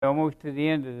almost to the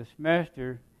end of the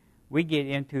semester, we get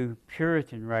into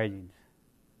Puritan writings.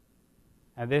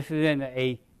 Now, this is in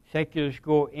a secular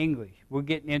school English. We're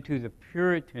getting into the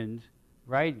Puritans'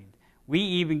 writings. We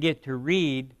even get to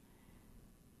read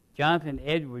Jonathan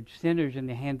Edwards' Sinners in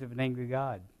the Hands of an Angry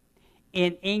God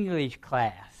in English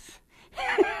class.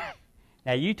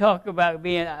 Now, you talk about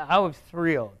I was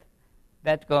thrilled.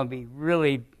 That's going to be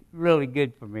really, really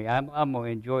good for me. I'm going to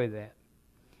enjoy that.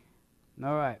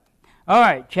 All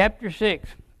right, chapter 6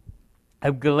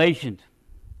 of Galatians.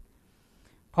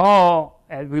 Paul,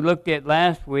 as we looked at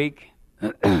last week,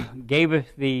 gave us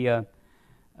the,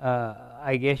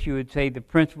 I guess you would say, the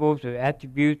principles or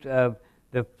attributes of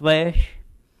the flesh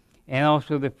and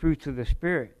also the fruits of the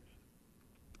Spirit.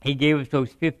 He gave us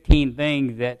those 15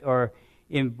 things that are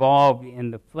involved in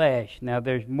the flesh. Now,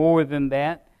 there's more than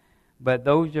that, but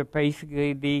those are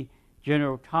basically the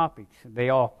general topics they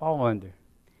all fall under.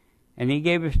 And he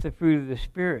gave us the fruit of the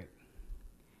Spirit.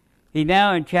 He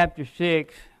now, in chapter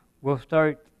 6, will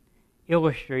start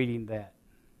illustrating that.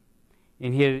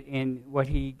 In what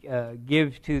he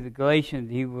gives to the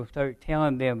Galatians, he will start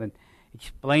telling them and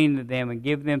explain to them and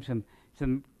give them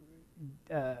some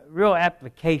real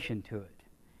application to it,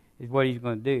 is what he's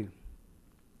going to do.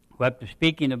 Well, after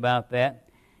speaking about that,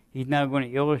 he's now going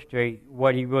to illustrate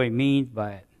what he really means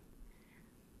by it.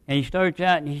 And he starts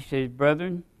out and he says,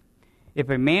 "Brethren, if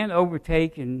a man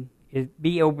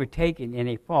be overtaken in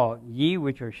a fault, ye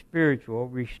which are spiritual,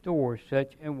 restore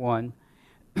such a one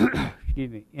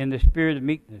in the spirit of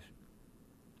meekness,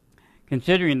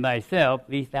 considering thyself,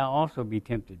 lest thou also be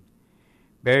tempted.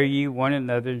 Bear ye one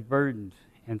another's burdens,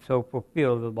 and so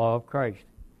fulfill the law of Christ.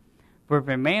 For if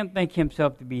a man think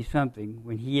himself to be something,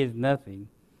 when he is nothing,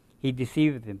 he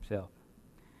deceiveth himself.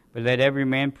 But let every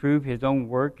man prove his own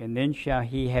work, and then shall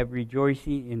he have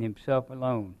rejoicing in himself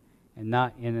alone, and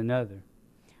not in another.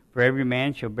 For every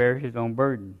man shall bear his own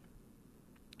burden.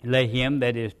 Let him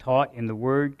that is taught in the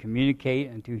word communicate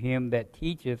unto him that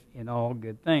teacheth in all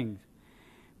good things.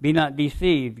 Be not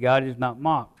deceived, God is not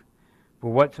mocked.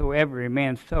 For whatsoever a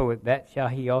man soweth, that shall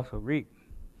he also reap.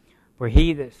 For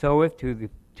he that soweth to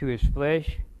his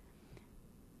flesh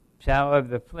shall of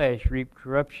the flesh reap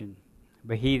corruption,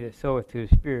 but he that soweth to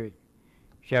the Spirit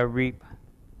shall reap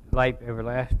life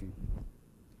everlasting.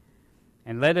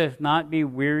 And let us not be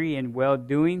weary in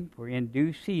well-doing, for in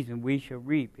due season we shall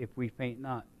reap if we faint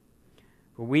not.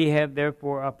 For we have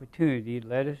therefore opportunity,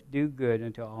 let us do good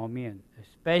unto all men,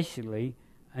 especially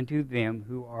unto them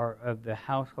who are of the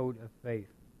household of faith.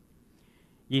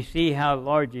 Ye see how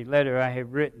large a letter I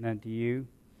have written unto you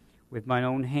with mine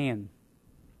own hand.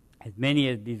 As many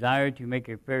as desire to make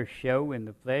a fair show in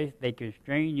the flesh, they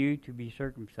constrain you to be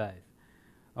circumcised,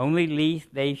 only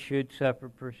lest they should suffer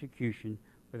persecution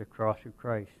for the cross of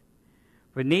Christ.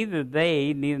 For neither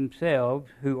they themselves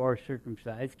who are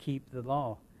circumcised keep the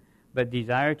law, but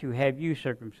desire to have you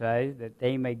circumcised, that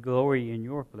they may glory in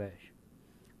your flesh.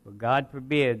 For God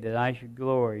forbid that I should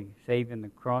glory, save in the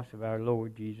cross of our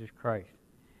Lord Jesus Christ,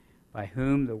 by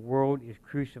whom the world is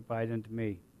crucified unto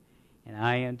me, and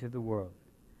I unto the world.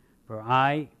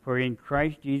 For in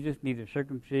Christ Jesus neither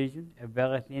circumcision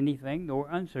availeth anything, nor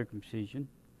uncircumcision,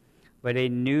 but a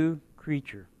new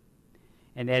creature.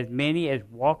 And as many as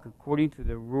walk according to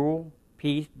the rule,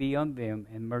 peace be on them,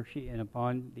 and mercy and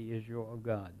upon the Israel of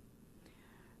God.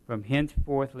 From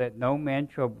henceforth let no man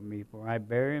trouble me, for I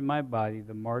bear in my body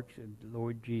the marks of the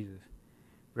Lord Jesus.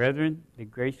 Brethren, the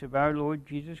grace of our Lord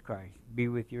Jesus Christ be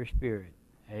with your spirit.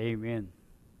 Amen."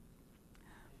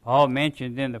 Paul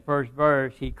mentioned in the first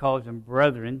verse, he calls them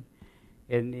brethren.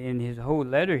 In his whole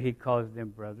letter, he calls them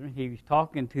brethren. He was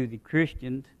talking to the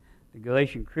Christians, the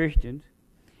Galatian Christians.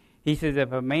 He says,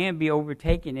 if a man be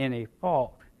overtaken in a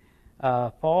fault,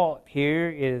 fault here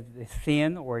is a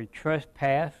sin or a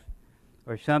trespass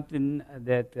or something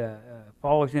that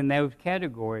falls in those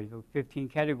categories, those 15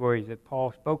 categories that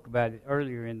Paul spoke about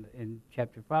earlier in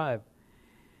chapter 5.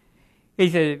 He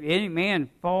says, if any man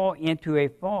fall into a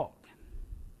fault,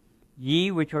 ye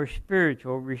which are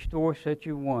spiritual, restore such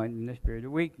a one in the spirit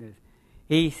of weakness.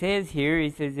 He says here,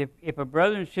 if a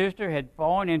brother and sister had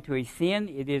fallen into a sin,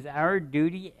 it is our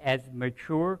duty as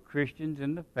mature Christians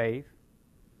in the faith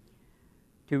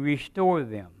to restore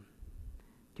them,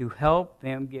 to help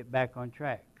them get back on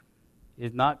track. It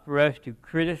is not for us to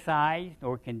criticize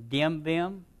or condemn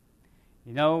them.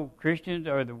 You know, Christians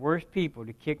are the worst people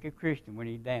to kick a Christian when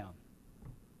he's down.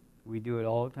 We do it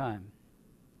all the time.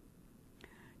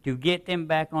 To get them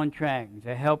back on track,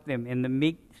 to help them in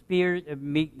the spirit of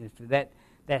meekness,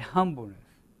 that humbleness.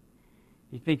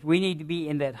 He thinks we need to be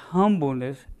in that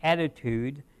humbleness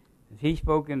attitude. As he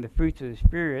spoke in the fruits of the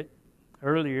Spirit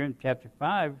earlier in chapter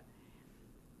 5,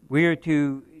 We are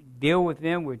to deal with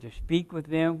them. We're to speak with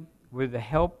them. We're to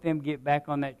help them get back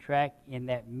on that track in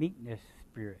that meekness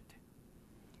spirit.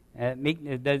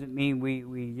 Meekness doesn't mean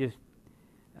we just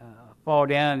fall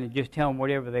down and just tell them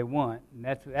whatever they want. And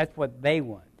that's what they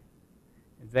want.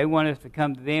 If they want us to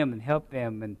come to them and help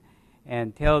them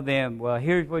and tell them, well,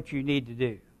 here's what you need to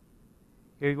do.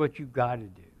 Here's what you've got to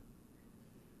do.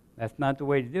 That's not the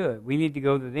way to do it. We need to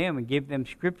go to them and give them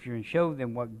Scripture and show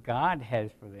them what God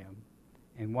has for them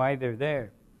and why they're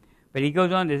there. But he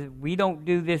goes on to, we don't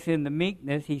do this in the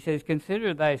meekness. He says,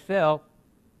 consider thyself,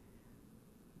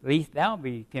 lest thou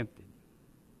be tempted.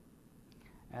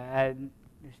 I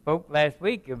spoke last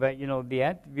week about, the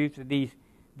attributes of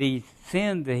these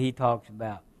sins that he talks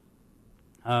about.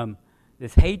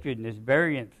 This hatred and this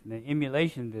variance and the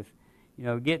emulation, this,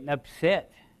 getting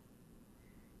upset.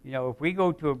 If we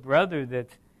go to a brother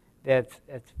that's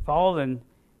fallen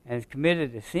and has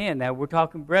committed a sin, now we're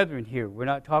talking brethren here. We're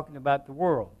not talking about the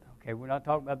world. Okay, we're not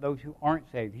talking about those who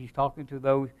aren't saved. He's talking to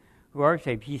those who are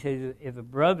saved. He says, if a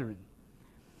brethren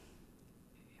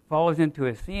falls into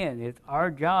a sin, it's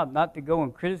our job not to go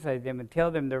and criticize them and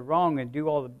tell them they're wrong and do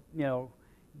all the,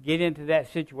 get into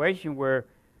that situation where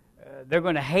they're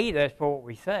going to hate us for what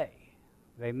we say.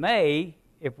 They may,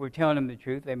 if we're telling them the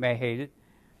truth, they may hate it,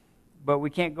 but we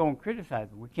can't go and criticize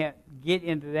them. We can't get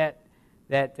into that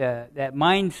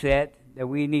mindset that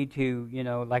we need to,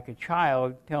 like a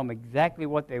child, tell them exactly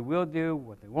what they will do,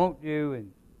 what they won't do,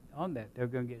 and on that, they're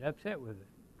going to get upset with it.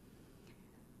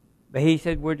 But he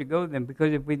said we're to go to them,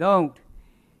 because if we don't,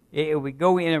 if we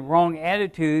go in a wrong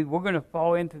attitude, we're going to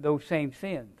fall into those same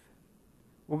sins.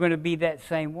 We're going to be that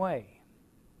same way.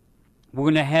 We're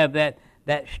going to have that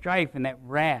strife and that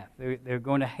wrath. They're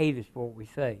going to hate us for what we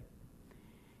say.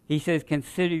 He says,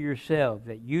 consider yourselves,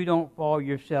 that you don't fall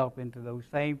yourself into those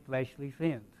same fleshly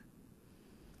sins.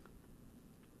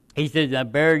 He says, now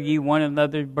bear ye one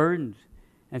another's burdens,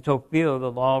 and so fulfill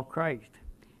the law of Christ.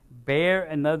 Bear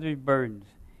another's burdens.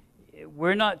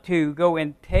 We're not to go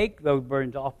and take those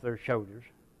burdens off their shoulders,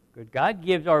 because God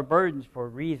gives our burdens for a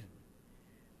reason.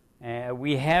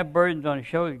 We have burdens on his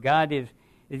shoulders. God is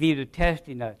either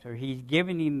testing us, or he's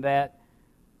giving him that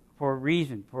for a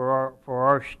reason, for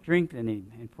our strengthening,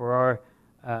 and for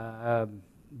our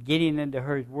getting into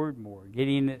his word more,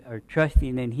 or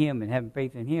trusting in him and having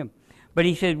faith in him. But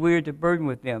he said we're to burden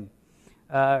with them.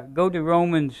 Go to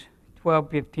Romans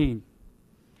 12:15.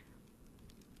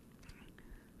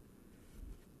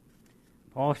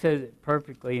 Paul says it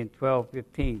perfectly in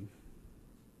 12:15.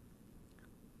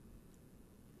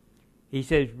 He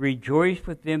says, rejoice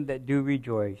with them that do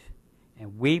rejoice,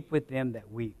 and weep with them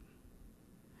that weep.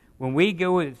 When we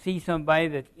go and see somebody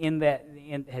that's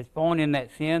has fallen in that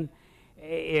sin,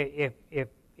 if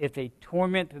it's a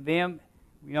torment to them,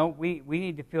 we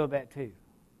need to feel that too.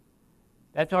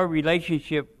 That's our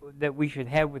relationship that we should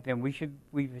have with them. We should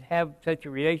have such a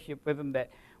relationship with them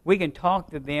that we can talk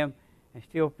to them and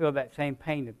still feel that same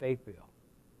pain that they feel.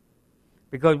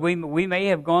 Because we may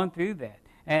have gone through that.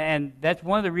 And that's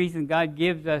one of the reasons God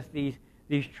gives us these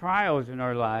trials in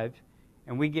our lives,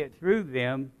 and we get through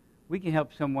them, we can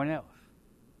help someone else.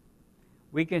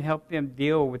 We can help them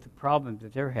deal with the problems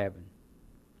that they're having.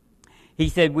 He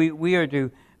said we are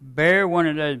to bear one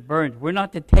another's burdens. We're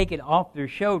not to take it off their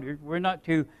shoulders. We're not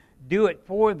to do it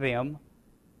for them,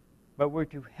 but we're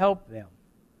to help them.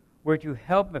 We're to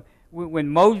help them. When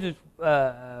Moses,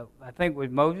 I think it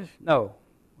was Moses? No.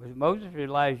 Was it Moses or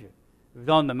Elijah? It was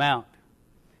on the mount.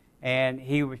 And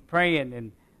he was praying,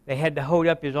 and they had to hold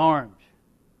up his arms.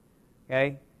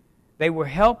 Okay? They were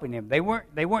helping him. They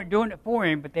weren't doing it for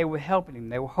him, but they were helping him.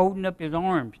 They were holding up his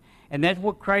arms. And that's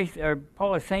what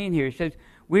Paul is saying here. He says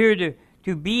we're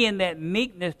to be in that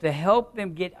meekness to help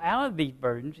them get out of these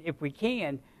burdens if we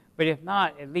can, but if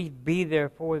not, at least be there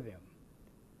for them,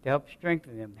 to help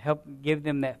strengthen them, help give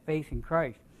them that faith in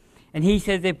Christ. And he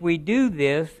says if we do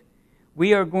this,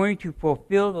 we are going to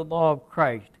fulfill the law of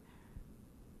Christ.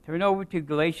 Turn over to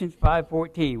Galatians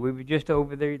 5:14. We were just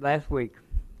over there last week.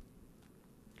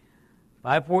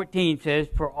 5:14 says,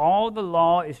 for all the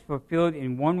law is fulfilled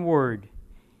in one word,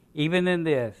 even in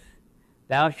this,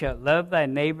 thou shalt love thy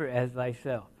neighbor as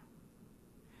thyself.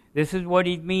 This is what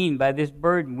he means by this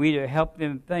burden. We to help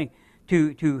them think,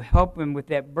 to help them with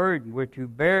that burden. We're to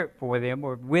bear it for them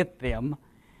or with them,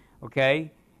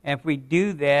 okay? And if we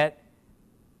do that,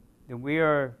 then we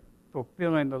are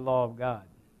fulfilling the law of God,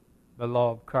 the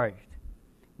law of Christ.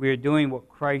 We are doing what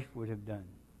Christ would have done.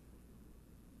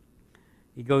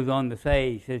 He goes on to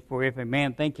say, he says, for if a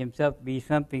man think himself to be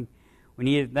something when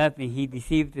he is nothing, he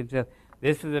deceives himself.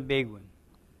 This is a big one.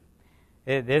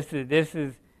 This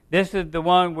is the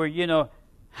one where,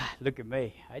 look at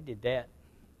me, I did that.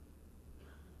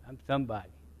 I'm somebody,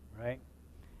 right?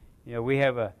 You know, we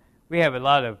have a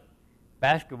lot of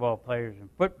basketball players and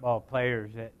football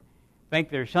players that think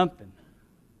they're something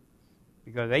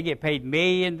because they get paid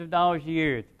millions of dollars a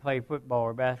year to play football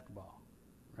or basketball,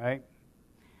 right?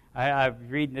 I was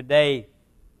reading today,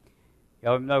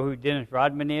 y'all know who Dennis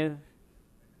Rodman is?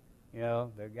 You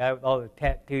know, the guy with all the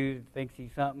tattoos thinks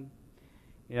he's something.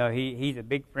 You know, he's a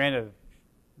big friend of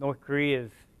North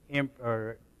Korea's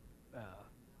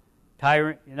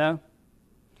tyrant, you know.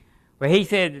 Well, he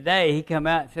said today, he come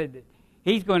out and said that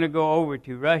he's going to go over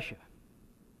to Russia.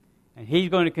 And he's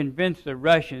going to convince the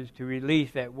Russians to release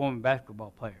that woman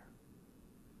basketball player.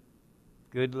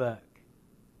 Good luck.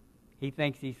 He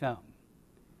thinks he's something.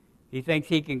 He thinks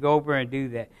he can go over and do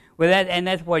that. Well,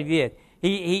 that's what he did.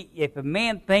 If a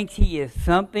man thinks he is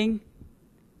something,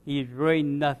 he is really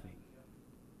nothing.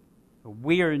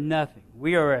 We are nothing.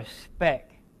 We are a speck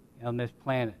on this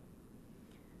planet.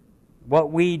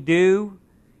 What we do,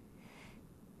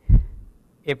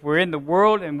 if we're in the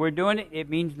world and we're doing it, it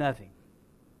means nothing.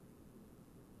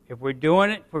 If we're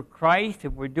doing it for Christ,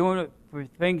 if we're doing it for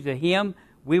things of Him,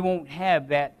 we won't have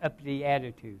that uppity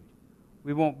attitude.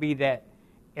 We won't be that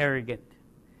arrogant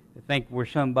to think we're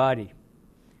somebody.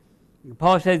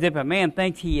 Paul says if a man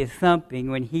thinks he is something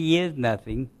when he is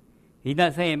nothing, he's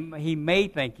not saying he may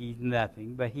think he's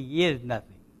nothing, but he is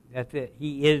nothing. That's it.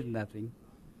 He is nothing.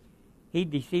 He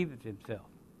deceiveth himself.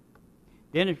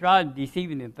 Dennis Rodman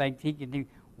deceiving him, thinks he can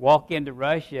walk into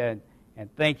Russia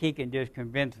and think he can just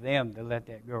convince them to let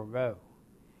that girl go.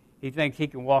 He thinks he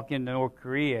can walk into North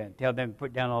Korea and tell them to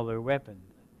put down all their weapons.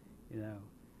 You know,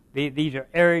 these are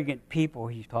arrogant people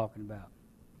he's talking about.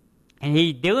 And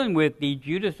he's dealing with the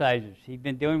Judaizers. He's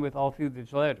been dealing with all through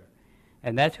this letter.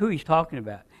 And that's who he's talking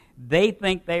about. They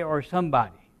think they are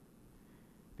somebody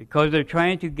because they're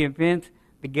trying to convince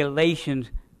the Galatians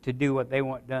to do what they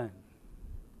want done.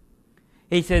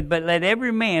 He said, but let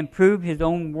every man prove his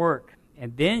own work,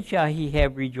 and then shall he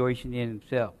have rejoicing in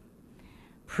himself.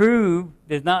 Prove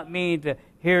does not mean to,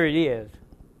 here it is.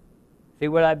 See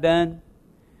what I've done?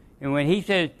 And when he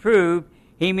says prove,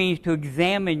 he means to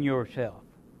examine yourself.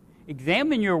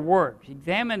 Examine your works.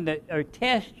 Or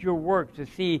test your works to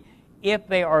see if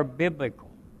they are biblical,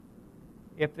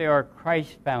 if they are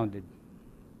Christ-founded.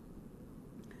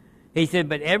 He said,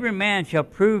 but every man shall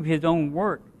prove his own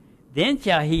work. Then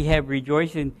shall he have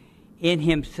rejoicing in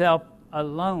himself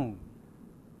alone.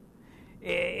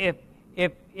 If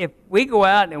we go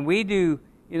out and we do,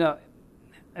 you know,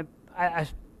 I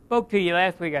spoke to you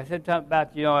last week. I said something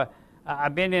about, you know,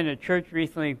 I've been in a church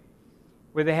recently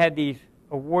where they had these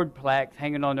award plaques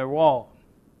hanging on their wall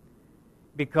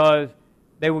because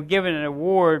they were given an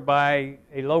award by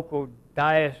a local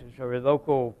diocese or a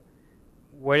local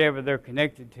whatever they're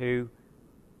connected to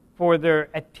for their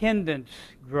attendance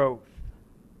growth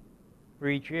for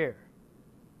each year.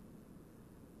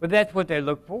 But that's what they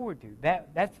look forward to.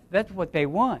 That's what they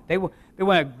want. They want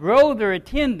to grow their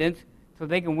attendance so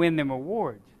they can win them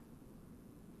awards.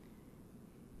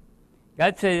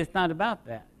 God says it's not about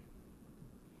that.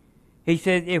 He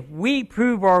says if we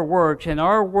prove our works and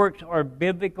our works are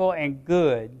biblical and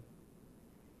good,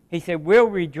 he said we'll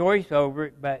rejoice over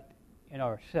it, but in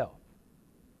ourselves.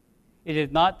 It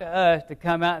is not to us to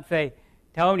come out and say,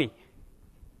 Tony,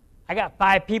 I got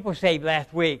 5 people saved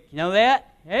last week. You know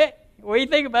that? Hey, what do you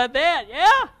think about that?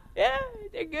 Yeah,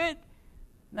 they're good.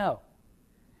 No.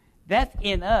 That's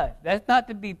in us. That's not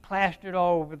to be plastered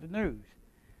all over the news.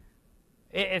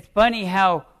 It's funny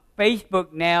how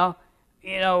Facebook now,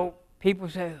 you know, people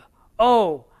say,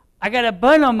 oh, I got a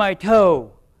bun on my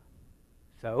toe.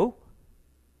 So?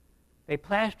 They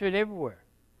plaster it everywhere.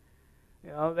 You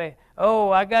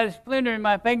know, I got a splinter in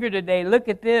my finger today. Look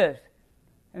at this.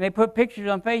 And they put pictures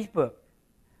on Facebook.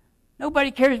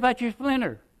 Nobody cares about your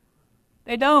splinter.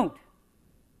 They don't.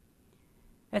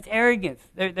 That's arrogance.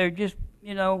 They're just,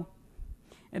 you know.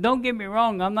 And don't get me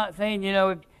wrong. I'm not saying, you know,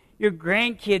 if your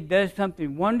grandkid does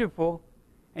something wonderful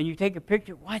and you take a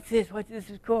picture, what's this?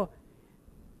 This is cool.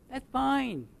 That's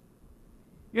fine.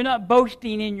 You're not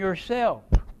boasting in yourself.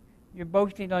 You're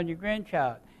boasting on your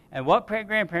grandchild. And what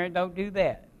grandparent don't do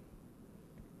that?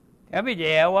 Tell me,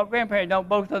 yeah, what grandparent don't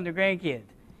boast on their grandkids?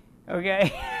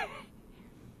 Okay?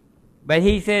 But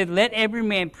he said, let every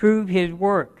man prove his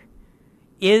work.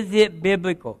 Is it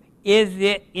biblical? Is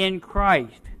it in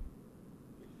Christ?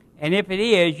 And if it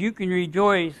is, you can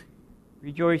rejoice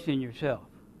in yourself.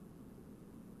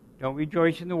 Don't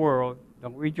rejoice in the world.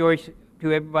 Don't rejoice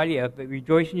to everybody else, but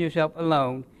rejoice in yourself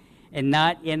alone and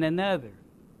not in another.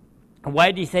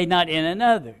 Why did he say not in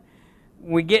another?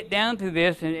 When we get down to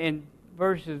this in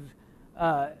verses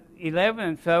 11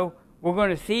 and so, we're going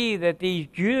to see that these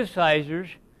Judaizers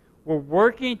were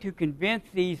working to convince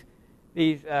these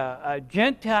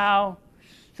Gentile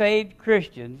saved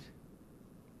Christians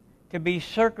to be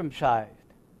circumcised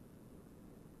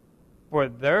for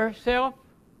their self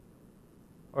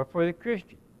or for the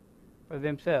Christian, for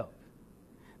themselves.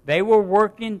 They were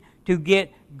working to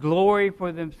get glory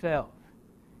for themselves.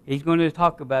 He's going to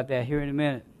talk about that here in a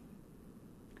minute.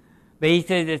 But he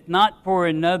says it's not for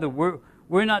another.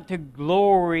 We're not to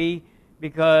glory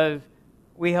because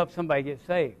we help somebody get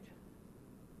saved.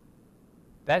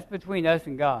 That's between us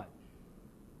and God.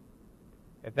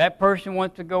 If that person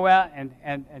wants to go out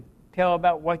and tell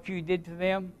about what you did to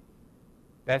them,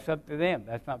 that's up to them.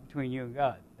 That's not between you and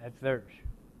God. That's theirs.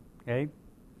 Okay?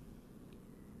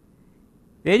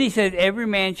 Then he says, every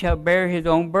man shall bear his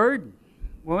own burden.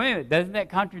 Well, wait a minute. Doesn't that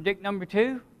contradict number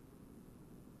 2?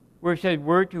 Where it says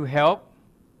we're to help,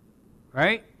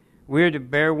 right? We're to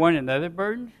bear one another's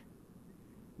burdens?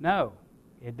 No,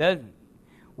 it doesn't.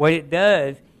 What it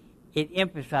does, it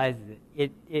emphasizes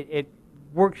it. It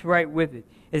works right with it.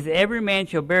 It says, every man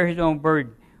shall bear his own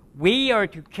burden. We are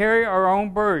to carry our own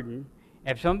burden.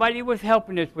 If somebody was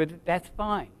helping us with it, that's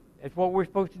fine. That's what we're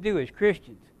supposed to do as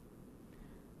Christians.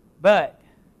 But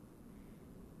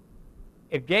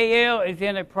if JL is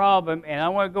in a problem and I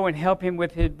want to go and help him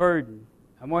with his burden,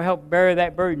 I'm going to help bear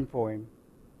that burden for him.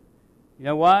 You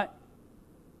know what?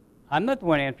 I'm not the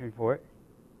one answering for it.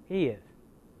 He is.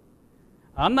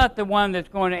 I'm not the one that's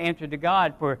going to answer to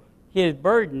God for his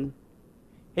burden.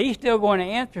 He's still going to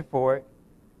answer for it.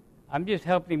 I'm just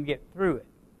helping him get through it.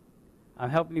 I'm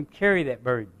helping him carry that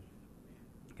burden.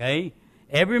 Okay?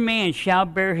 Every man shall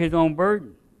bear his own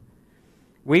burden.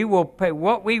 We will pay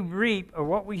what we reap, or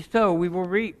what we sow, we will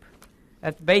reap.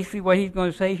 That's basically what he's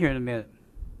going to say here in a minute.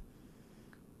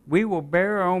 We will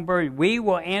bear our own burden. We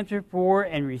will answer for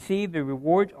and receive the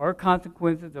rewards or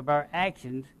consequences of our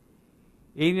actions,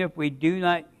 even if we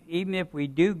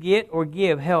do get or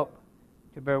give help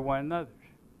to bear one another's.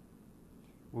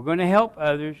 We're going to help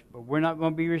others, but we're not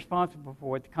going to be responsible for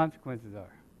what the consequences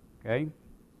are. Okay?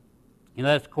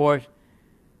 Unless, of course,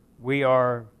 we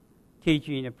are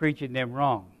teaching and preaching them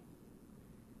wrong.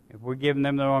 If we're giving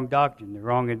them the wrong doctrine, the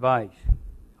wrong advice,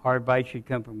 our advice should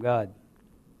come from God.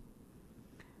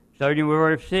 Starting with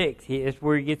verse 6, it's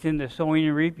where he gets into sowing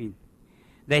and reaping.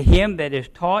 That him that is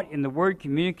taught in the word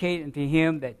communicate unto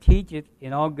him that teacheth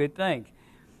in all good things.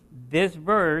 This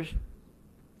verse,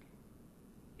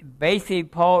 basically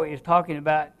Paul is talking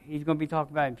about, he's going to be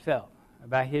talking about himself,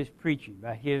 about his preaching,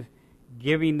 about his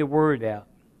giving the word out.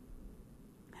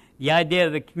 The idea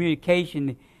of the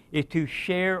communication is to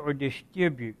share or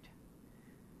distribute,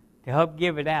 to help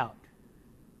give it out.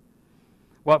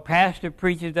 What pastor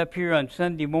preaches up here on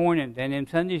Sunday mornings and in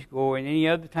Sunday school and any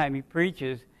other time he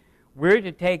preaches, we're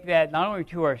to take that not only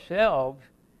to ourselves,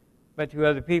 but to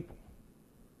other people.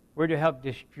 We're to help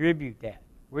distribute that.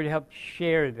 We're to help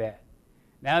share that.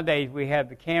 Nowadays we have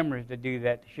the cameras to do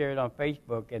that, to share it on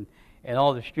Facebook and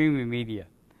all the streaming media.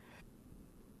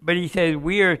 But he says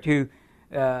we are to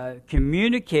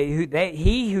communicate,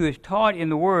 he who is taught in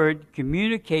the word,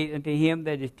 communicate unto him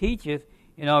that is teacheth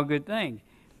in all good things.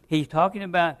 He's talking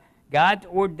about God's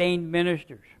ordained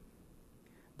ministers.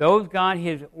 Those God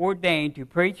has ordained to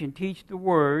preach and teach the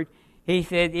word. He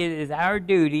said it is our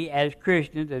duty as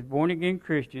Christians, as born-again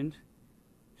Christians,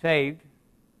 saved,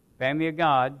 family of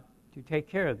God, to take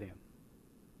care of them.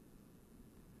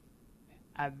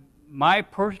 My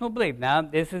personal belief, now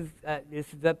this is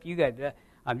up to you guys.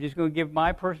 I'm just going to give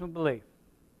my personal belief,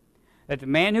 that the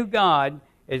man who God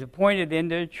is appointed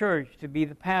into the church to be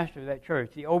the pastor of that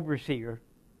church, the overseer,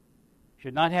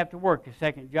 should not have to work a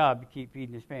second job to keep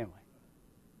feeding his family.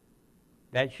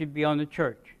 That should be on the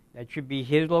church. That should be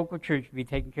his local church to be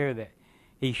taking care of that.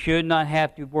 He should not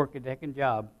have to work a second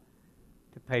job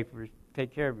to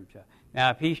take care of himself.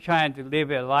 Now, if he's trying to live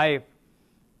a life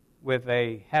with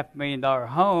a $500,000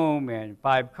 home and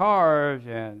 5 cars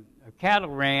and a cattle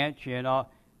ranch and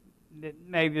all,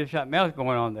 maybe there's something else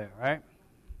going on there, right?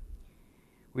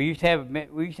 We used to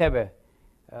have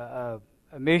a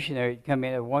missionary come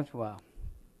in every once in a while.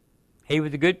 He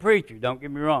was a good preacher, don't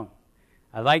get me wrong.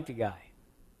 I liked the guy.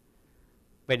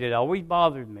 But it always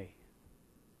bothered me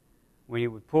when he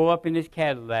would pull up in his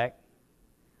Cadillac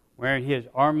wearing his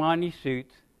Armani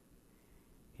suits,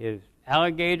 his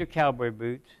alligator cowboy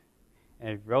boots, and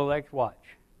his Rolex watch.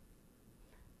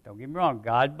 Don't get me wrong,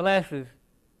 God blesses,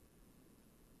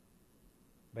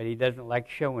 but he doesn't like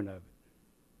showing of it.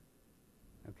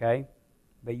 Okay?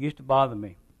 But it used to bother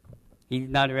me. He's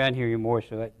not around here anymore,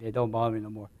 so it don't bother me no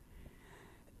more.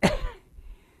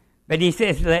 But he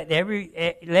says, let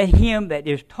him that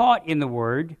is taught in the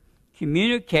word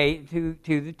communicate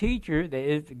to the teacher that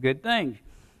is the good things.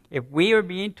 if we are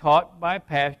being taught by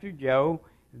Pastor Joe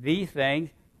these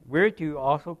things, we're to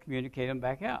also communicate them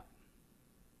back out.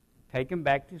 Take them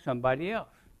back to somebody else.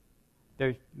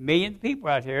 There's millions of people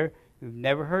out here who've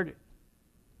never heard it.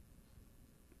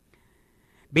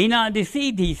 Be not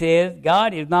deceived, he says.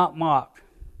 God is not mocked.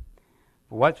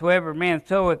 For whatsoever man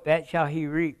soweth, that shall he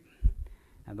reap.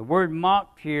 And the word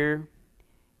mocked here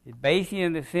is basically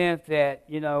in the sense that,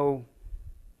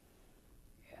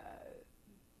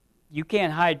 you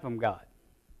can't hide from God.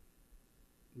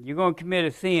 You're going to commit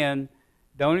a sin,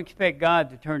 don't expect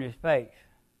God to turn his face.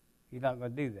 He's not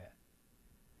going to do that.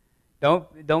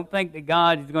 Don't think that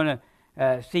God is going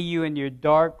to see you in your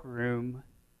dark room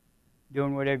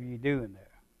doing whatever you do in there.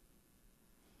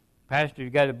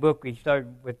 Pastor's got a book we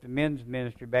started with the men's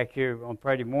ministry back here on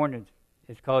Friday mornings.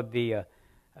 It's called The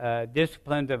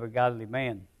Disciplines of a Godly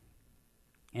Man.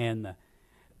 And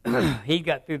he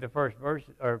got through the first verse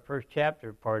or first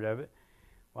chapter part of it.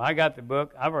 Well, I got the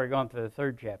book. I've already gone to the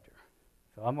third chapter.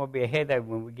 So I'm going to be ahead of it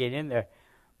when we get in there.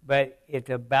 But it's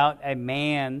about a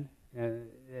man.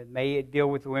 It may deal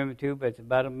with the women too, but it's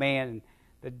about a man and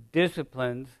the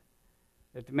disciplines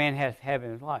that the man has to have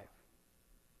in his life.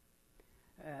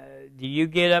 Do you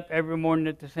get up every morning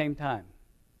at the same time?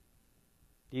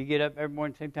 Do you get up every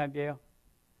morning at the same time, Dale?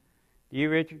 Do you,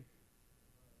 Richard?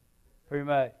 Pretty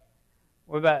much.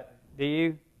 What about, do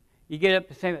you? You get up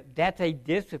the same, that's a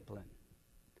discipline.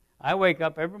 I wake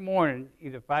up every morning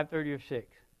either 5:30 or 6,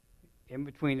 in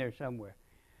between there somewhere.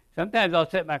 Sometimes I'll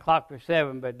set my clock for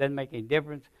 7, but it doesn't make any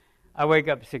difference. I wake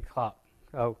up at 6 o'clock,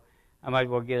 so I might as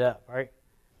well get up, right?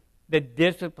 The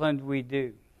disciplines we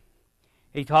do.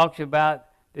 He talks about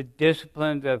the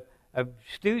disciplines of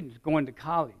students going to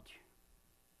college.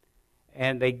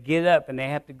 And they get up and they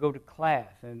have to go to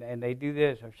class and they do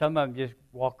this, or some of them just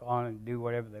walk on and do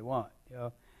whatever they want.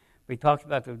 But he talks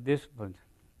about those disciplines.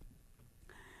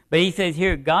 But he says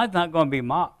here, God's not going to be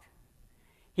mocked.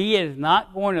 He is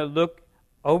not going to look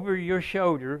over your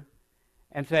shoulder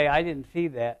and say, I didn't see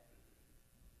that.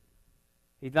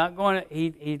 He's not going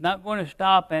to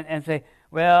stop and say,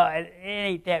 well, it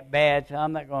ain't that bad, so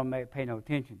I'm not going to pay no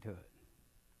attention to it.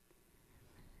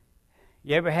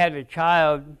 You ever had a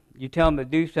child, you tell them to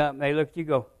do something, they look at you and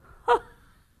go, huh,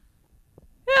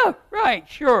 yeah, right,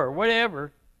 sure,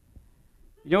 whatever.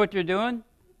 You know what they're doing?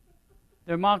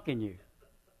 They're mocking you.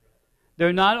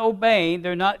 They're not obeying.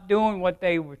 They're not doing what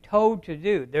they were told to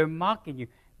do. They're mocking you.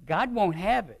 God won't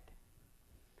have it.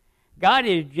 God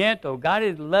is gentle. God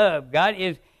is love. God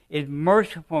is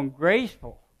merciful and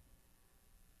graceful.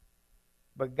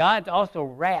 But God's also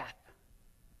wrath.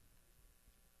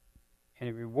 And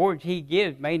the rewards he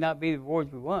gives may not be the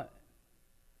rewards we want.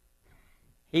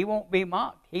 He won't be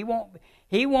mocked. He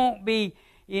won't be,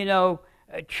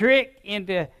 tricked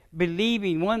into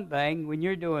believing one thing when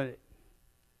you're doing it.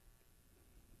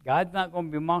 God's not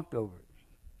going to be mocked over it.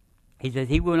 He says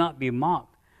he will not be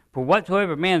mocked. For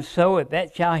whatsoever man soweth,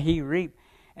 that shall he reap.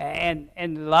 And a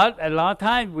lot of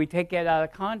times we take that out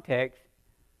of context,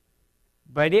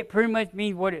 but it pretty much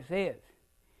means what it says.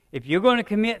 If you're going to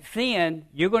commit sin,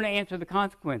 you're going to answer the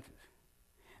consequences.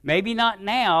 Maybe not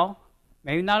now,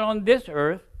 maybe not on this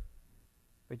earth,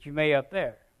 but you may up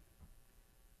there.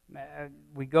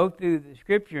 We go through the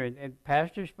scripture, and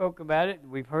Pastor spoke about it,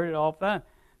 and we've heard it all the time.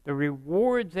 The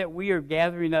rewards that we are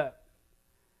gathering up,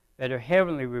 that are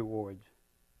heavenly rewards.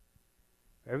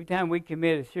 Every time we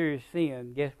commit a serious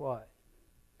sin, guess what?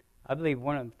 I believe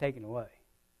one of them's taken away.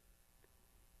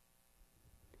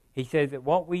 He says that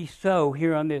what we sow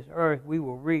here on this earth, we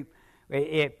will reap.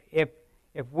 If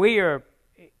we are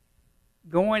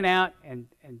going out and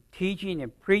teaching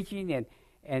and preaching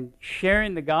and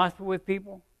sharing the gospel with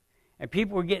people, and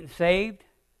people are getting saved,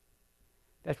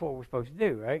 that's what we're supposed to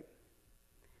do, right?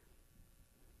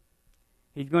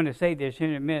 He's going to say this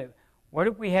in a minute. What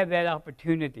if we have that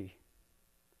opportunity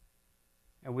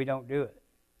and we don't do it?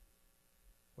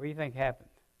 What do you think happens?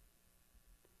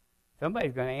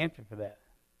 Somebody's going to answer for that,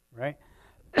 right?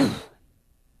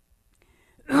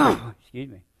 Excuse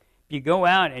me. If you go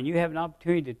out and you have an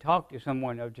opportunity to talk to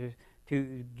someone or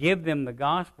to give them the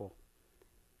gospel,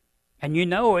 and you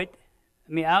know it,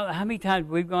 I mean, how many times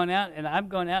we've gone out, and I've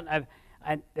gone out,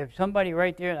 and there's somebody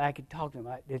right there that I could talk to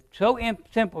them. It's so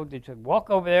simple to just walk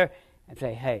over there and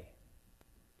say, hey.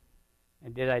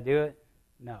 And did I do it?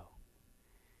 No.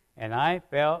 And I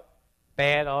felt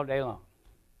bad all day long.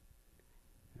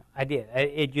 I did.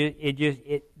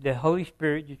 The Holy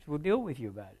Spirit just will deal with you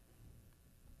about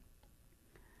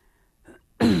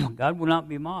it. God will not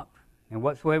be mocked. And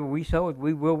whatsoever we sow,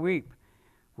 we will reap,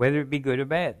 whether it be good or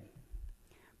bad.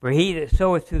 For he that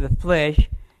soweth to the flesh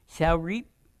shall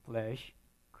reap flesh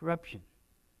corruption.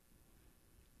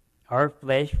 our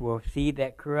flesh will see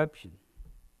that corruption.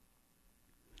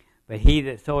 But he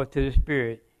that soweth to the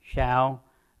Spirit shall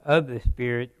of the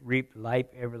Spirit reap life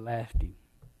everlasting.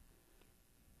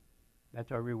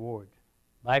 That's our reward.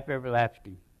 Life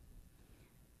everlasting.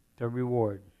 It's our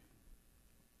reward.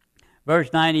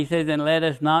 Verse 9, he says, and let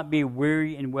us not be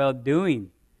weary in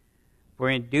well-doing, for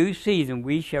in due season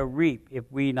we shall reap if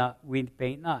we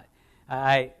faint not.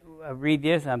 I read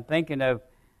this, I'm thinking of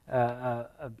a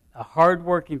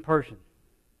hard-working person.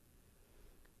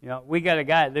 You know, we got a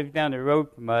guy that lives down the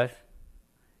road from us.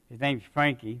 His name's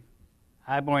Frankie.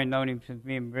 I've only known him since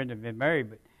me and Brenda have been married,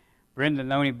 but Brenda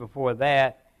known him before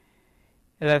that.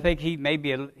 And I think he's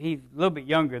a little bit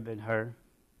younger than her.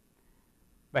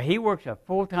 But he works a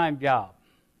full-time job.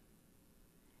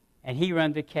 And he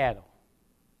runs the cattle.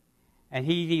 And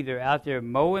he's either out there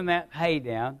mowing that hay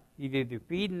down, he's either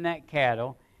feeding that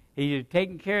cattle, he's either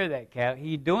taking care of that cattle,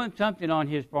 he's doing something on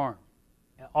his farm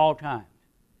at all times.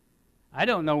 I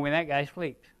don't know when that guy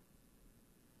sleeps,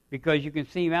 because you can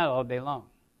see him out all day long.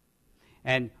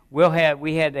 And we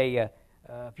had a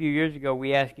few years ago,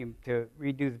 we asked him to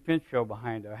redo the fence row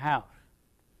behind our house.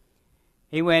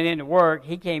 He went into work,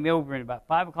 he came over at about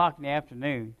 5 o'clock in the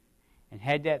afternoon and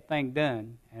had that thing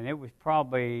done, and it was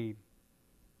probably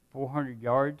 400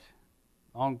 yards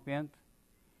long fence.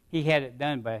 He had it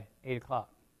done by 8 o'clock.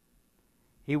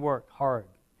 He worked hard.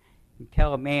 You can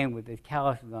tell a man with his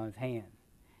calluses on his hands.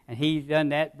 And he's done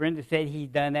that. Brenda said he's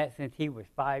done that since he was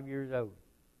 5 years old.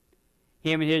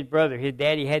 Him and his brother, his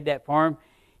daddy had that farm.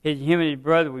 Him and his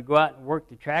brother would go out and work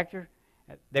the tractor.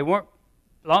 They weren't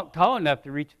tall enough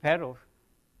to reach the pedals.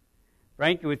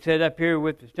 Frankie would sit up here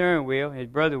with the steering wheel. His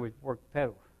brother would work the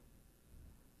pedals.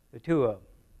 The two of them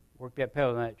worked that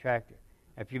pedal on that tractor.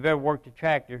 If you've ever worked a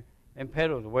tractor, them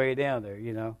pedals are way down there,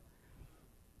 you know.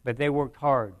 But they worked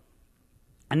hard.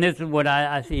 And this is what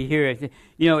I see here.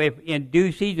 You know, if in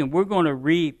due season we're going to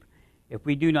reap if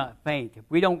we do not faint, if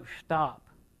we don't stop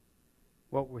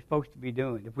what we're supposed to be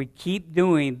doing, if we keep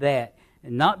doing that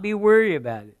and not be worried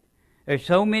about it. There's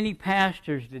so many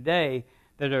pastors today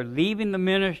that are leaving the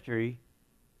ministry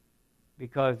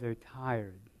because they're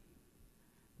tired.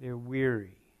 They're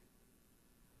weary.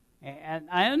 And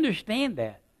I understand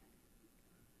that.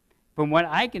 From what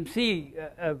I can see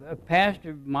of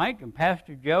Pastor Mike and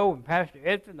Pastor Joe and Pastor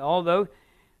Edson, all those,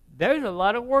 there's a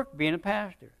lot of work being a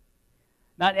pastor.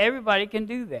 Not everybody can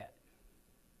do that.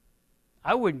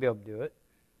 I wouldn't be able to do it.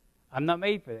 I'm not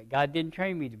made for that. God didn't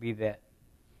train me to be that.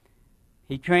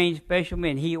 He trained special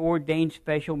men. He ordained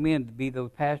special men to be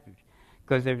those pastors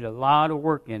because there's a lot of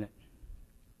work in it.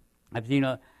 I've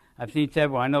seen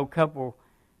several. I know a couple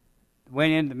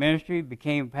went into ministry,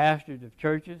 became pastors of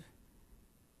churches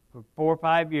for 4 or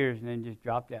 5 years, and then just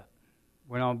dropped out.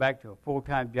 Went on back to a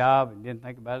full-time job and didn't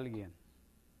think about it again.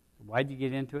 Why'd you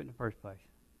get into it in the first place?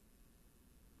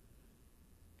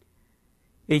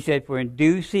 He said, for in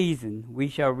due season we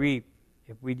shall reap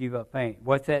if we do not faint.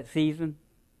 What's that season?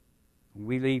 When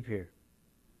we leave here.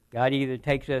 God either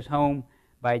takes us home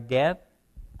by death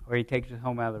or he takes us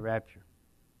home out of the rapture.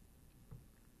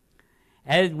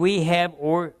 As we have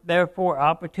therefore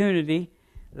opportunity,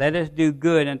 let us do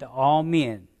good unto all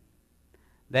men.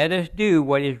 Let us do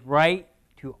what is right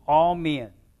to all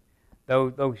men.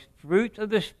 Those fruits of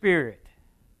the Spirit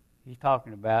he's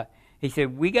talking about. He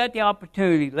said, we got the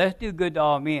opportunity, let's do good to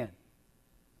all men.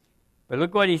 But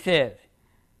look what he says.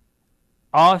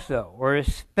 Also, or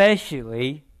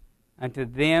especially, unto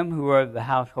them who are of the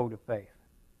household of faith.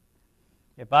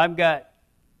 If I've got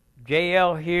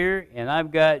J.L. here, and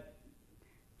I've got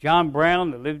John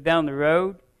Brown that lives down the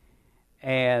road,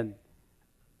 and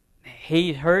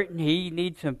he's hurting, he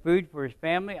needs some food for his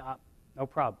family, no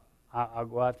problem. I'll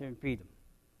go out there and feed him.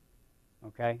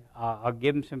 Okay? I'll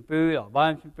give him some food, I'll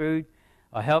buy him some food,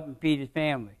 I'll help him feed his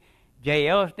family.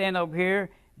 J.L. is standing over here,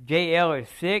 J.L. is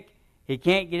sick, he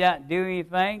can't get out and do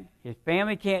anything, his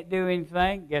family can't do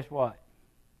anything, guess what?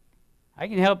 I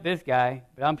can help this guy,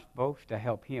 but I'm supposed to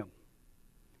help him.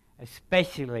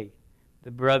 Especially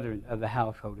the brethren of the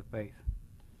household of faith.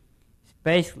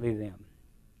 Especially them.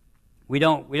 We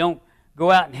don't go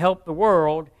out and help the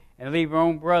world and leave our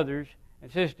own brothers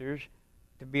and sisters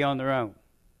to be on their own.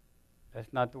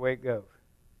 That's not the way it goes.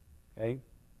 Okay?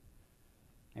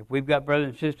 If we've got brothers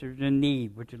and sisters in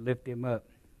need, we're to lift them up.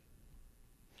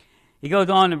 He goes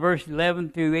on in verse 11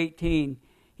 through 18.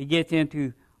 He gets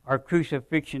into our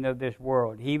crucifixion of this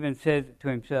world. He even says it to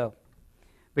himself.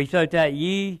 But he says that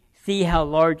ye see how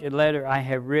large a letter I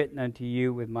have written unto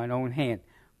you with mine own hand.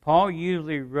 Paul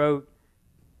usually wrote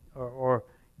or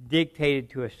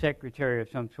dictated to a secretary of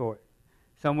some sort.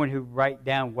 Someone who write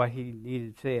down what he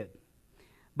needed said.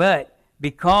 But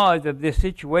because of this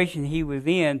situation he was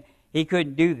in, he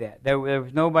couldn't do that. There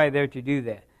was nobody there to do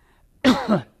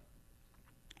that.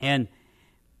 And,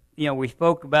 we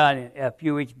spoke about it a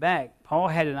few weeks back. Paul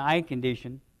had an eye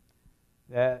condition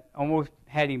that almost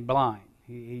had him blind.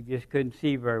 He just couldn't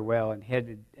see very well and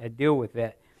had to deal with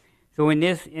that. So in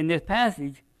this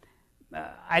passage,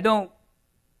 I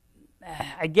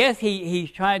guess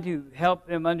he's trying to help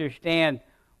them understand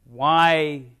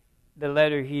why the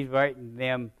letter he's writing to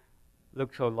them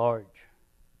looks so large.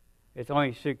 It's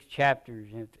only 6 chapters,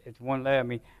 and it's one letter. I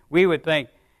mean, we would think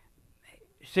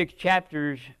 6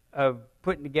 chapters of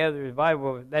putting together the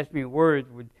Bible, that's many words,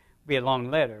 would be a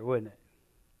long letter, wouldn't it?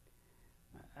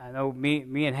 I know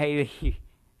me and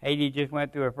Haiti just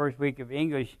went through her first week of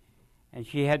English, and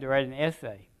she had to write an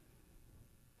essay.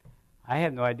 I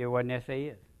have no idea what an essay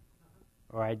is,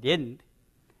 or I didn't.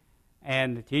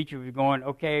 And the teacher was going,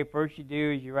 okay, first you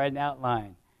do is you write an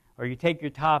outline, or you take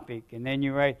your topic, and then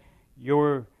you write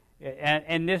your.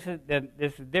 And this is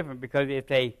different because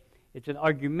it's an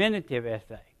argumentative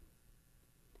essay.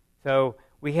 So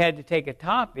we had to take a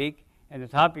topic, and the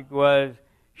topic was,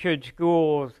 should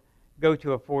schools go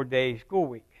to a 4-day school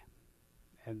week?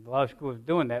 And a lot of schools are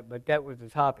doing that, but that was the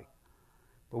topic.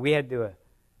 But we had to do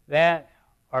that,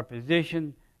 our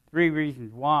position, 3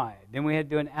 reasons why. Then we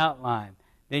had to do an outline.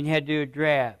 Then you had to do a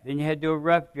draft. Then you had to do a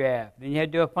rough draft. Then you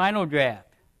had to do a final draft.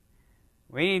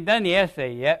 We ain't done the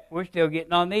essay yet. We're still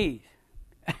getting on these.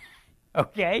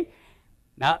 Okay?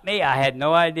 Not me. I had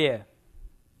no idea.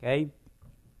 Okay?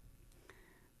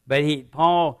 But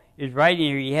Paul is writing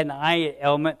here. He had an eye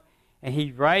element, and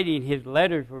he's writing. His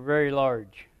letters were very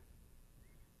large.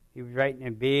 He was writing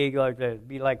in big, like that. It'd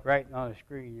be like writing on a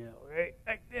screen, right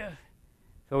like this.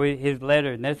 So his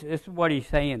letter, and this is what he's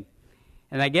saying.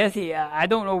 And I guess I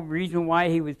don't know the reason why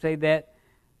he would say that,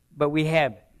 but we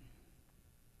have it.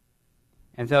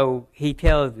 And so he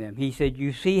tells them, he said,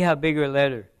 you see how big a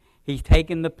letter. He's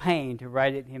taken the pain to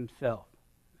write it himself,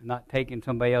 not taking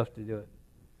somebody else to do it.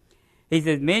 He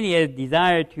says, many as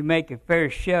desire to make a fair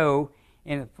show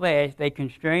in the flesh, they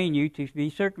constrain you to be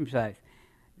circumcised.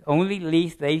 Only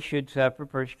lest they should suffer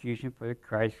persecution for the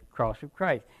cross of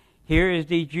Christ. Here is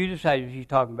these Judaizers he's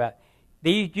talking about.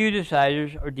 These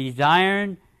Judaizers are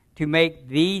desiring to make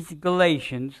these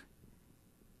Galatians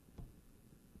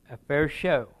a fair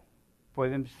show for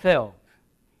themselves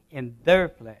in their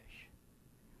flesh.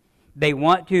 They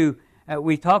want to,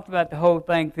 we talked about the whole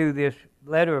thing through this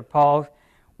letter of Paul's,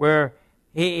 where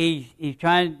he's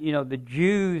trying, the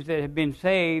Jews that have been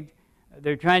saved,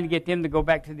 they're trying to get them to go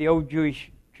back to the old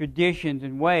Jewish traditions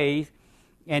and ways,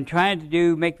 and trying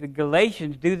to make the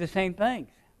Galatians do the same things.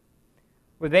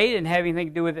 Well, they didn't have anything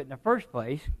to do with it in the first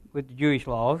place, with the Jewish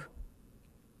laws.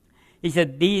 He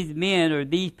said, these men or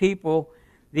these people,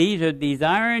 these are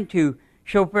desiring to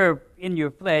show fair in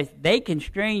your flesh. They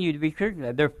constrain you to be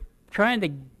circumcised. They're trying to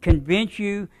convince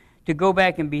you to go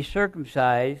back and be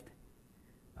circumcised,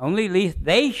 only lest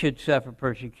they should suffer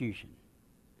persecution.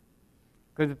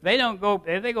 Because if they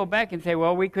go back and say,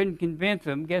 well, we couldn't convince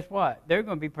them, guess what? They're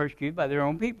going to be persecuted by their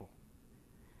own people.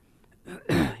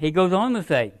 He goes on to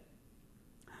say,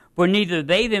 for neither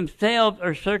they themselves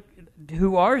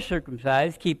who are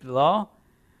circumcised keep the law,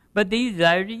 but these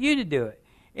desire you to do it.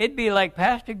 It'd be like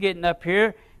Pastor getting up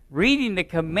here, reading the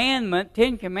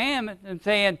 10 Commandments, and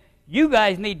saying, you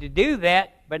guys need to do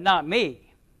that, but not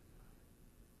me.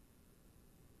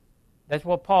 That's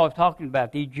what Paul is talking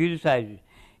about, these Judaizers.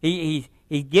 He's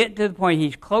getting to the point,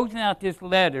 he's closing out this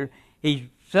letter, he's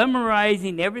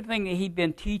summarizing everything that he'd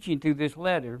been teaching through this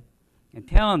letter, and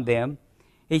telling them,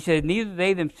 he said, neither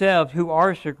they themselves who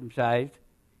are circumcised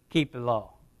keep the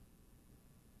law.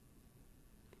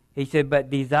 He said, but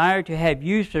desire to have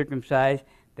you circumcised,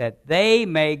 that they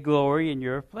may glory in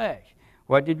your flesh.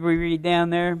 What did we read down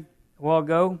there a while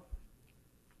ago?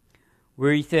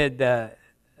 Where he said,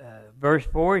 verse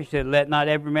 4, he said, let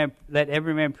every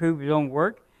man prove his own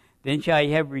work, then shall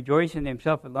he have rejoiced in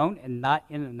himself alone and not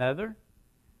in another.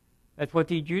 That's what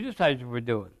these Judaizers were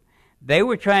doing. They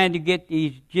were trying to get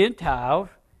these Gentiles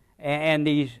and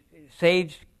these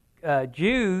saved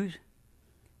Jews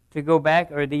to go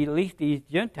back, or at least these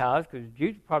Gentiles, because the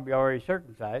Jews are probably already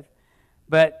circumcised,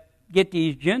 but get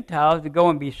these Gentiles to go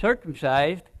and be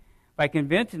circumcised by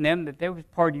convincing them that that was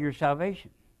part of your salvation,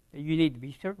 that you need to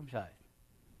be circumcised.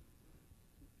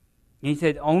 And he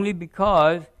said, only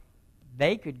because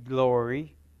they could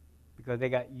glory, because they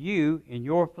got you in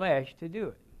your flesh to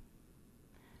do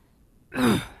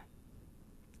it.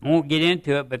 I won't get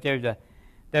into it, but there's a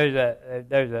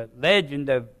legend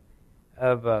of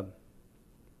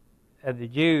the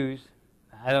Jews.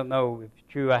 I don't know if it's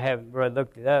true. I haven't really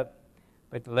looked it up,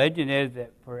 But the legend is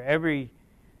that for every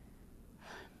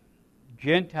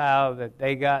Gentile that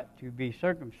they got to be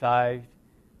circumcised,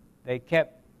 they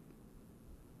kept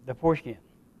the foreskin.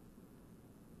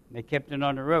 They kept it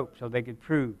on the rope so they could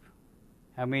prove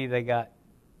how many they got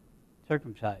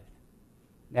circumcised.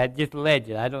 That's just a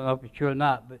legend. I don't know if it's true or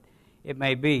not, but it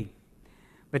may be.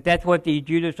 But that's what these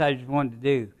Judaizers wanted to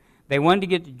do. They wanted to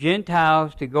get the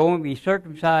Gentiles to go and be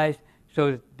circumcised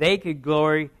so that they could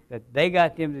glory that they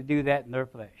got them to do that in their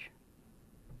flesh.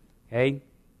 Okay?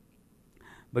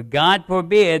 But God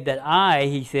forbid that I,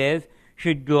 he says,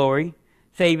 should glory,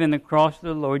 save in the cross of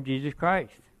the Lord Jesus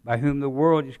Christ, by whom the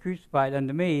world is crucified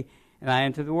unto me, and I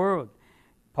unto the world.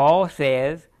 Paul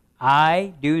says,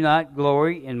 I do not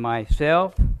glory in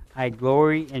myself, I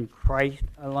glory in Christ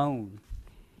alone.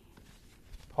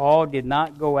 Paul did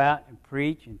not go out and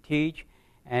preach and teach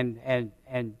and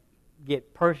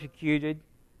get persecuted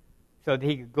so that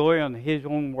he could glory on his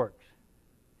own works.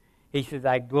 He says,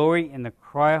 I glory in the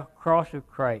cross of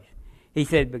Christ. He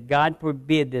said, but God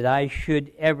forbid that I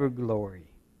should ever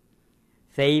glory,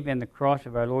 save in the cross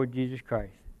of our Lord Jesus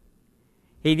Christ.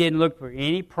 He didn't look for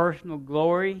any personal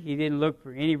glory. He didn't look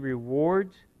for any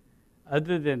rewards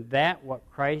other than that what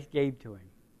Christ gave to him.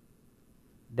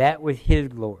 That was his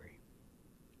glory.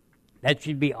 That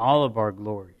should be all of our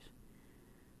glories.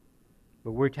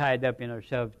 But we're tied up in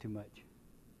ourselves too much.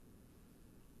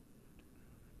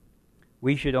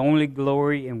 We should only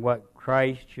glory in what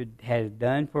Christ has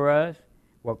done for us,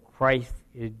 what Christ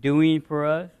is doing for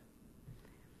us.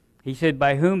 He said,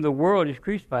 by whom the world is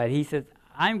crucified. He says,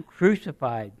 I'm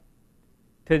crucified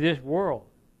to this world.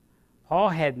 Paul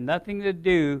had nothing to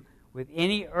do with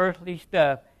any earthly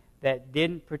stuff that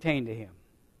didn't pertain to him.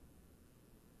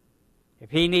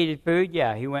 If he needed food,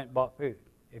 yeah, he went and bought food.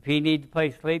 If he needed a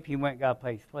place to sleep, he went and got a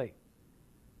place to sleep.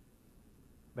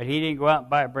 But he didn't go out and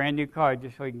buy a brand new car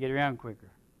just so he can get around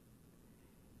quicker.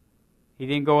 He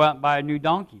didn't go out and buy a new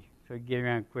donkey so he could get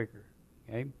around quicker.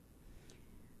 Okay?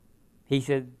 He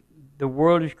said, the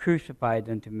world is crucified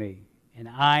unto me, and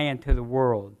I unto the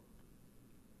world.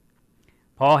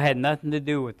 Paul had nothing to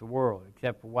do with the world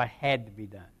except for what had to be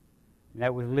done, and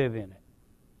that was live in it.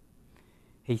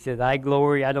 He says, I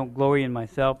don't glory in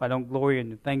myself, I don't glory in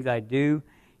the things I do.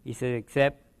 He said,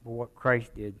 except for what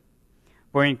Christ did.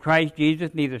 For in Christ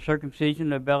Jesus neither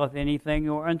circumcision availeth anything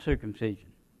nor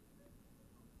uncircumcision.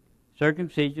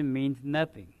 Circumcision means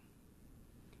nothing.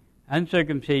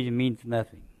 Uncircumcision means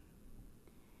nothing.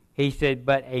 He said,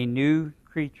 but a new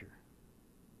creature.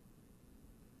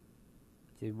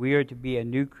 He said, we are to be a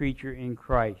new creature in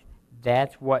Christ.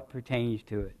 That's what pertains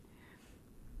to it.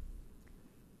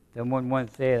 Someone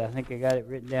once said, I think I got it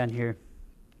written down here.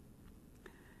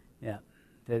 Yeah.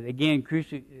 That again,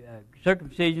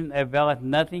 circumcision availeth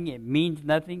nothing. It means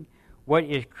nothing. What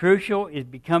is crucial is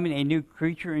becoming a new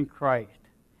creature in Christ.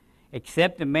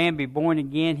 Except a man be born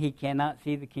again, he cannot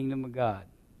see the kingdom of God.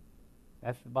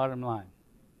 That's the bottom line.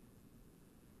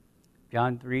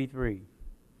 John 3:3.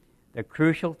 The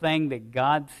crucial thing that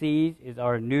God sees is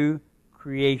our new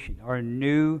creation, our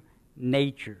new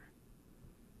nature,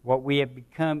 what we have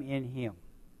become in Him.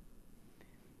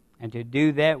 And to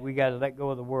do that, we got to let go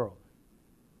of the world.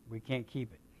 We can't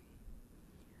keep it.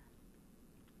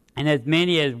 And as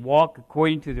many as walk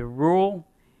according to the rule,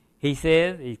 he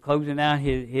says, he's closing out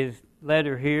his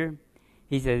letter here.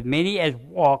 He says, many as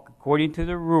walk according to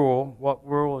the rule. What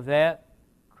rule is that?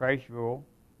 Christ's rule.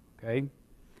 Okay.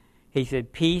 He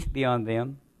said, peace be on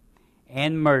them,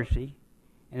 and mercy,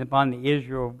 and upon the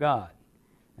Israel of God.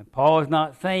 And Paul is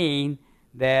not saying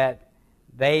that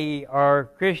they are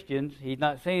Christians. He's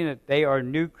not saying that they are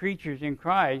new creatures in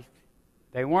Christ.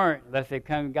 They weren't, unless they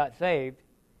come and got saved.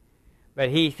 But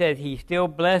he says he's still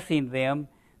blessing them.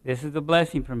 This is a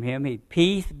blessing from him.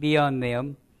 Peace be on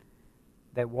them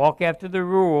that walk after the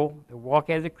rule, that walk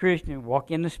as a Christian,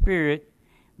 walk in the Spirit,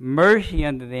 mercy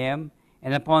unto them,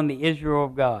 and upon the Israel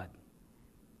of God.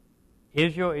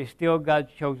 Israel is still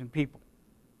God's chosen people,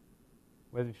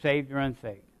 whether saved or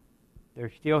unsaved.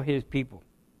 They're still His people.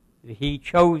 He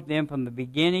chose them from the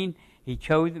beginning. He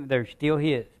chose them. They're still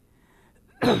His.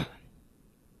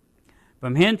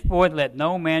 From henceforth let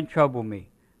no man trouble me,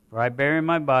 for I bear in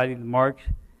my body the marks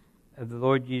of the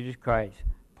Lord Jesus Christ.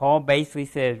 Paul basically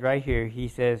says right here, he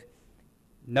says,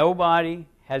 nobody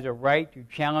has a right to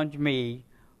challenge me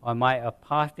on my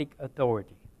apostate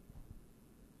authority.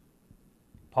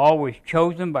 Paul was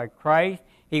chosen by Christ.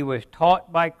 He was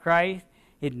taught by Christ.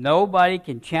 Nobody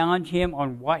can challenge him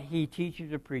on what he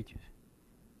teaches or preaches.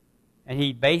 And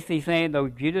he's basically saying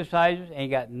those Judaizers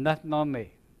ain't got nothing on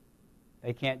me.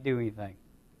 They can't do anything.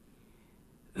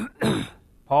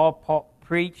 Paul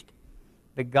preached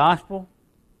the gospel,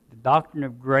 doctrine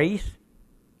of grace.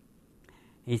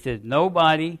 He says,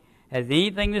 nobody has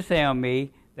anything to say on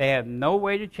me. They have no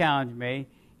way to challenge me.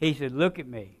 He said, look at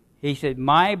me. He said,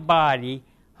 my body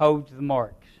holds the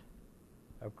marks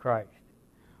of Christ.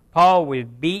 Paul was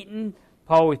beaten.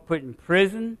 Paul was put in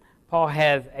prison. Paul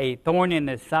has a thorn in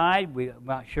his side. We're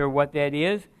not sure what that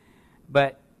is.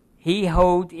 But he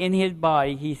holds in his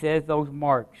body, he says, those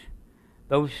marks,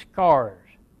 those scars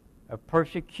of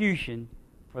persecution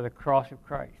for the cross of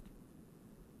Christ.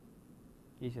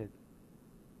 He said,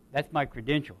 that's my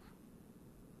credentials.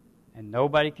 And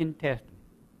nobody can test them.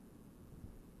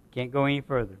 Can't go any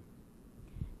further.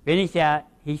 Finish out,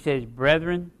 he says,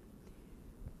 brethren,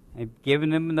 and giving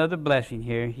them another blessing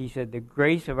here. He said, the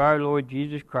grace of our Lord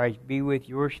Jesus Christ be with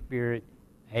your spirit.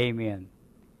 Amen.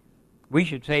 We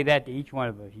should say that to each one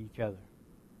of us, each other.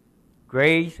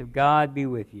 Grace of God be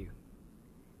with you.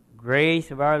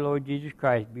 Grace of our Lord Jesus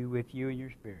Christ be with you and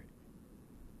your spirit.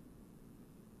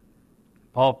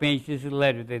 Paul finishes his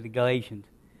letter to the Galatians.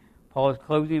 Paul's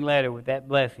closing letter with that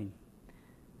blessing.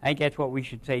 I think that's what we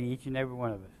should say to each and every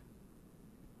one of us.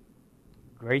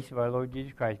 Grace of our Lord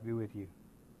Jesus Christ be with you.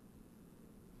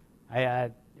 I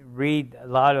read a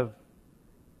lot of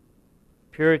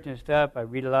Puritan stuff. I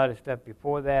read a lot of stuff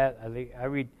before that. I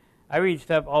read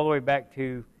stuff all the way back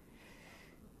to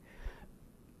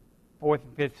 4th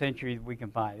and 5th centuries we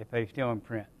can find, if they're still in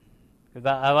print. Because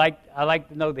I like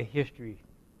to know the history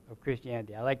of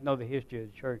Christianity. I like to know the history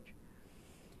of the church.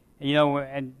 And, you know,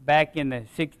 and back in the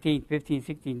 16th, 15th,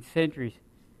 16th centuries,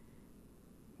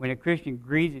 when a Christian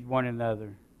greeted one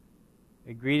another,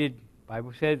 they greeted, the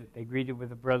Bible says that they greeted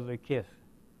with a brotherly kiss.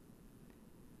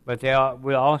 But they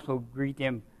will also greet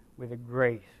them with a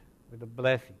grace, with a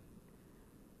blessing.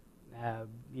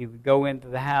 You would go into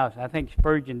the house. I think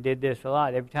Spurgeon did this a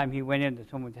lot. Every time he went into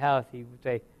someone's house, he would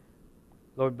say,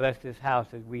 Lord, bless this house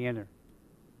as we enter.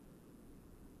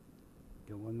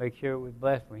 You want to make sure it was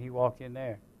blessed when he walked in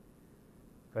there.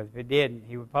 Because if it didn't,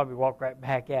 he would probably walk right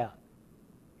back out.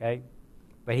 Okay?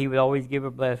 But he would always give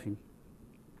a blessing.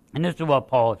 And this is what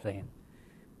Paul is saying.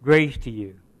 Grace to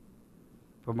you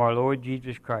from our Lord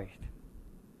Jesus Christ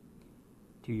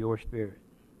to your spirit.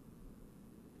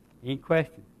 Any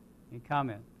questions? Any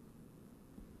comments?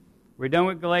 We're done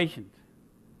with Galatians.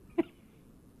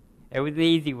 It was an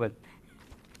easy one.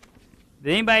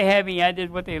 Does anybody have any ideas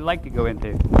what they'd like to go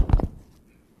into?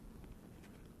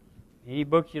 Any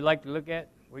books you'd like to look at?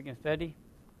 We can study?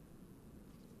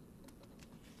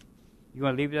 You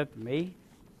want to leave it up to me?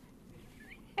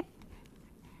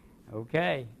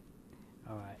 Okay.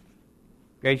 All right.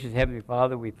 Gracious Heavenly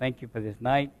Father, we thank you for this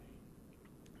night.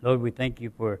 Lord, we thank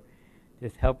you for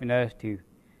just helping us to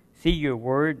see your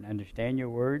word and understand your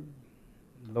word.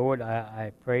 Lord,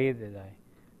 I pray that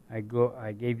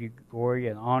I gave you glory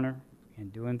and honor in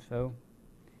doing so.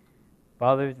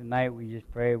 Father, tonight we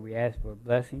just pray, we ask for a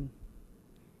blessing.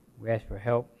 We ask for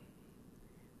help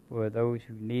for those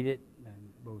who need it,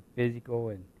 both physical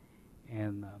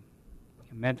and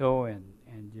mental, and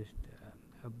just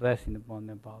a blessing upon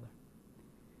them, Father.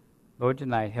 Lord,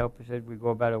 tonight, help us as we go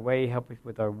about our way. Help us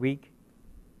with our week.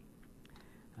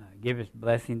 Give us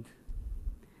blessings.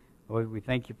 Lord, we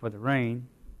thank you for the rain.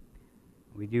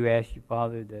 We do ask you,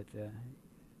 Father, that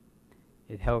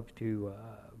it helps to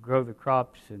grow the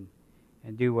crops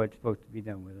and do what's supposed to be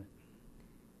done with it.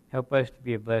 Help us to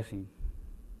be a blessing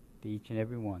to each and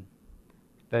every one,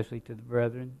 especially to the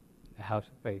brethren, the house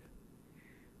of faith.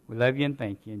 We love you and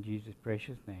thank you in Jesus'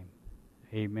 precious name.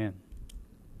 Amen.